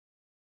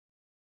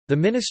The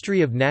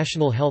Ministry of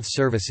National Health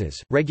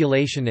Services,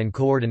 Regulation and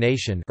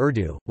Coordination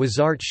Urdu,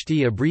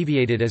 Wazart-e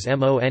abbreviated as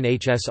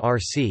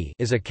MONHSRC,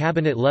 is a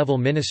cabinet-level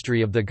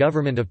ministry of the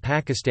Government of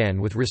Pakistan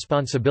with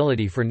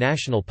responsibility for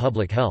national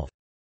public health.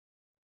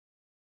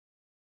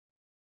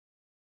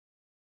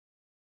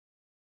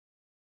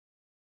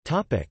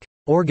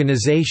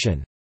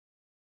 Organization.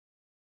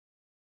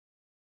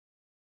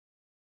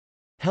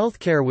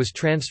 Healthcare was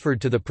transferred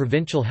to the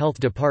provincial health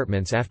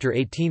departments after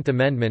 18th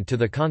Amendment to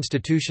the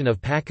Constitution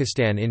of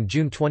Pakistan in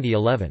June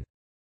 2011.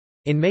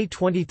 In May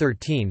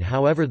 2013,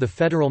 however, the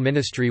federal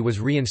ministry was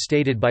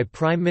reinstated by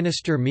Prime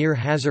Minister Mir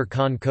Hazar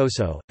Khan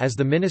Khoso, as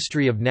the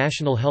Ministry of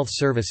National Health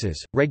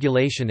Services,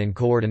 Regulation and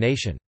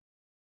Coordination.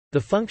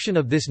 The function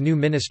of this new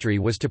ministry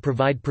was to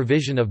provide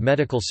provision of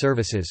medical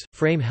services,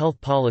 frame health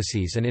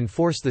policies and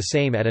enforce the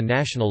same at a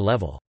national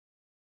level.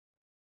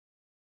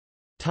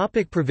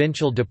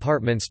 Provincial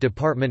departments: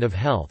 Department of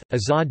Health,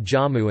 Azad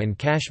Jammu and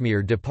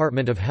Kashmir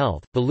Department of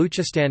Health,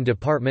 Baluchistan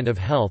Department of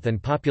Health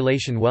and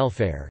Population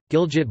Welfare,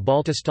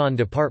 Gilgit-Baltistan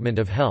Department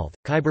of Health,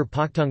 Khyber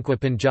Pakhtunkhwa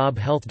Punjab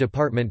Health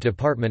Department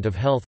Department of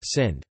Health,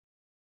 Sindh.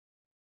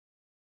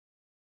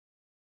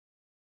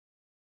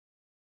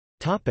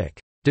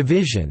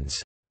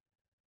 Divisions.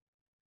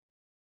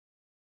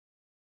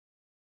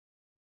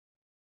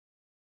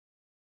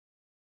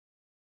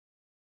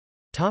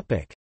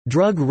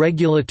 Drug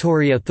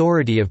Regulatory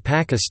Authority of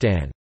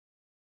Pakistan.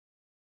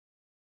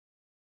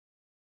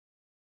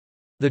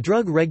 The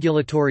Drug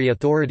Regulatory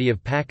Authority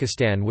of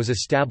Pakistan was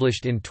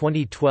established in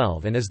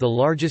 2012 and is the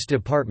largest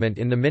department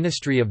in the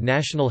Ministry of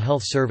National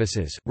Health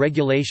Services,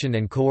 Regulation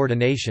and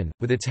Coordination,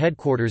 with its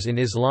headquarters in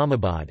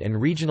Islamabad and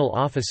regional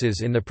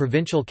offices in the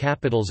provincial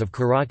capitals of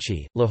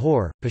Karachi,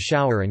 Lahore,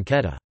 Peshawar and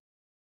Quetta.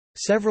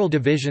 Several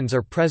divisions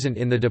are present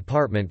in the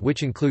department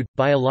which include,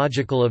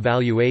 biological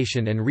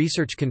evaluation and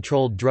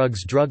research-controlled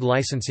drugs, drug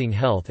licensing,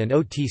 health and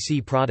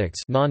OTC products,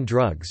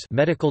 non-drugs,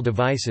 medical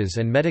devices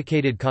and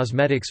medicated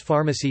cosmetics,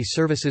 pharmacy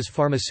services,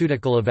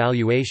 pharmaceutical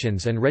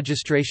evaluations and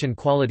registration,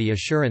 quality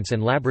assurance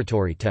and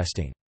laboratory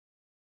testing.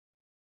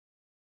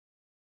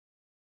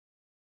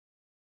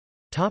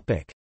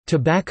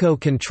 Tobacco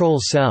Control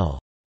Cell.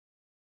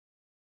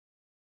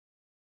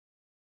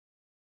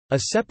 A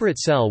separate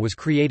cell was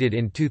created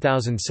in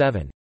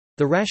 2007.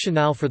 The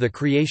rationale for the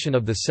creation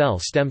of the cell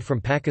stemmed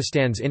from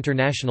Pakistan's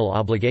international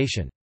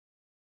obligation.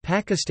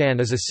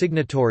 Pakistan is a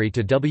signatory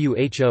to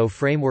WHO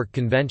Framework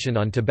Convention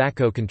on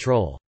Tobacco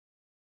Control.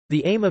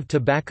 The aim of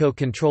Tobacco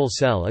Control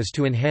Cell is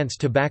to enhance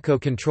tobacco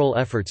control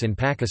efforts in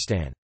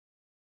Pakistan.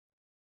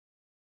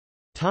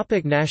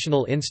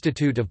 National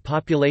Institute of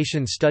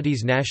Population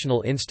Studies.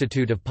 National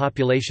Institute of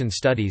Population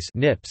Studies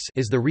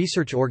is the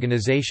research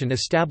organization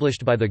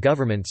established by the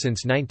government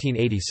since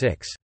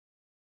 1986.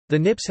 The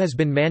NIPS has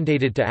been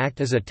mandated to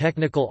act as a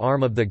technical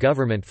arm of the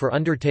government for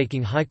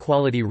undertaking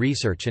high-quality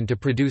research and to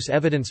produce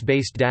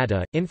evidence-based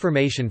data,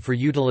 information for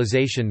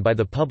utilization by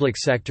the public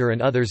sector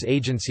and others,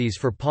 agencies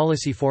for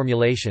policy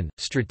formulation,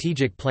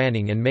 strategic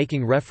planning and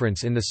making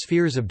reference in the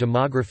spheres of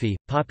demography,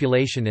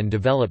 population and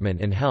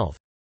development and health.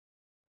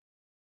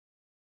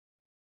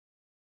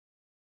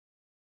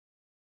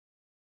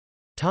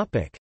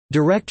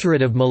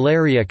 Directorate of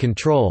Malaria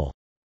Control.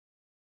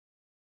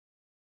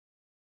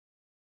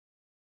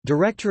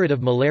 Directorate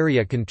of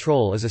Malaria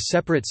Control is a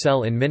separate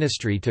cell in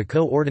ministry to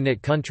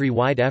coordinate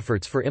country-wide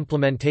efforts for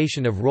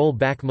implementation of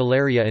Roll-Back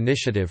Malaria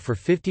Initiative for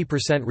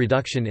 50%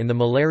 reduction in the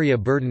malaria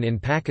burden in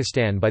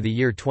Pakistan by the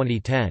year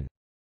 2010.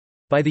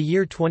 By the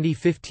year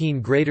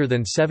 2015, greater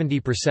than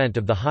 70%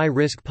 of the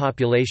high-risk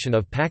population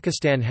of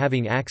Pakistan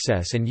having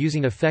access and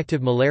using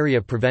effective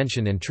malaria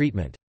prevention and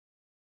treatment.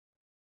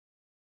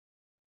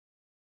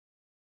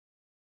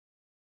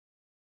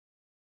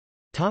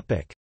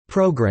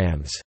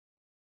 Programs.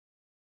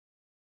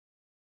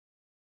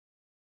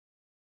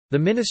 The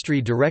ministry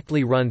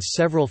directly runs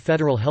several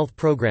federal health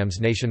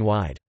programs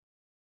nationwide.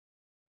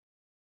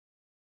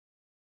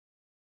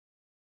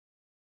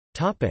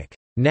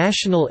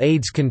 National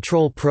AIDS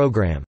Control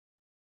Program.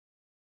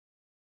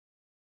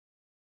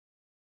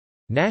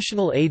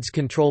 National AIDS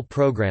Control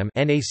Program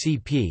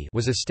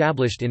was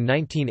established in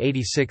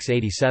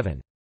 1986–87.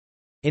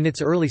 In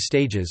its early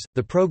stages,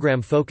 the program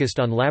focused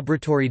on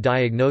laboratory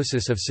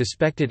diagnosis of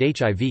suspected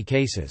HIV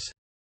cases.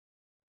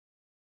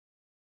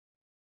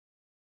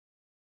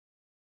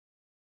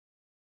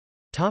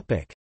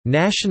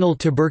 National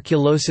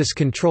Tuberculosis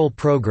Control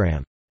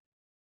Program.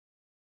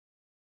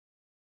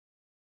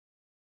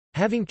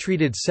 Having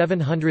treated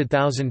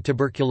 700,000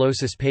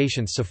 tuberculosis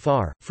patients so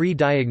far, free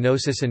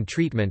diagnosis and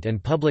treatment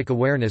and public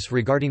awareness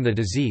regarding the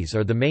disease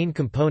are the main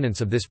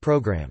components of this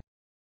program.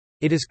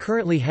 It is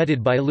currently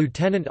headed by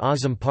Lieutenant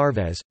Azam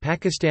Parvez,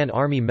 Pakistan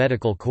Army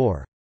Medical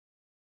Corps.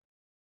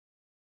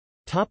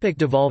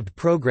 Devolved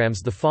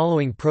programs. The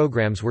following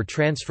programs were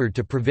transferred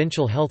to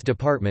provincial health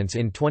departments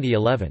in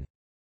 2011.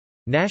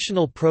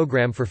 National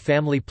Programme for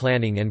Family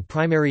Planning and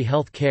Primary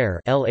Health Care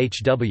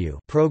 (LHW)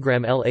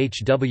 program.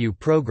 LHW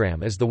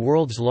program is the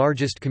world's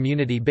largest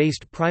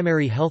community-based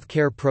primary health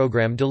care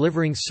program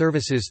delivering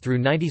services through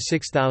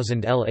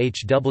 96,000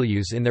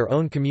 LHWs in their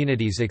own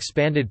communities.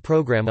 Expanded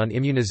Program on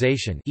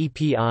Immunization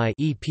 (EPI).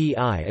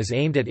 EPI is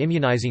aimed at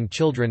immunizing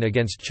children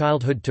against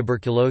childhood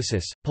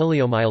tuberculosis,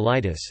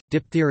 poliomyelitis,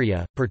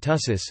 diphtheria,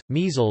 pertussis,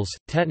 measles,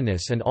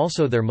 tetanus and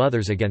also their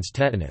mothers against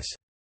tetanus.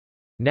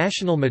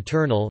 National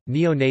Maternal,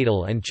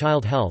 Neonatal and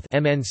Child Health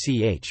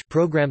 (MNCH)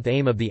 program. The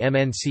aim of the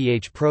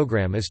MNCH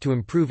program is to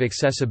improve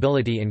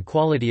accessibility and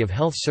quality of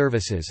health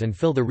services and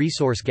fill the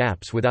resource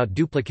gaps without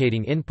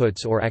duplicating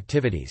inputs or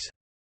activities.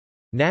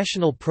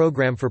 National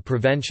Program for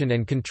Prevention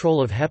and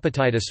Control of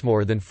Hepatitis.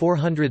 More than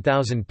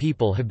 400,000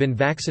 people have been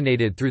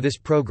vaccinated through this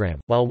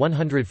program, while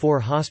 104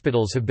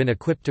 hospitals have been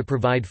equipped to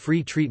provide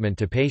free treatment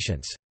to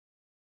patients.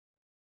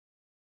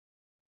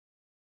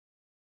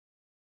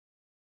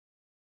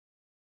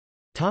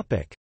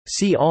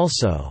 See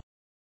also: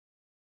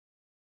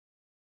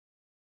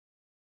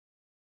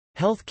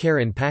 Health care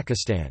in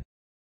Pakistan.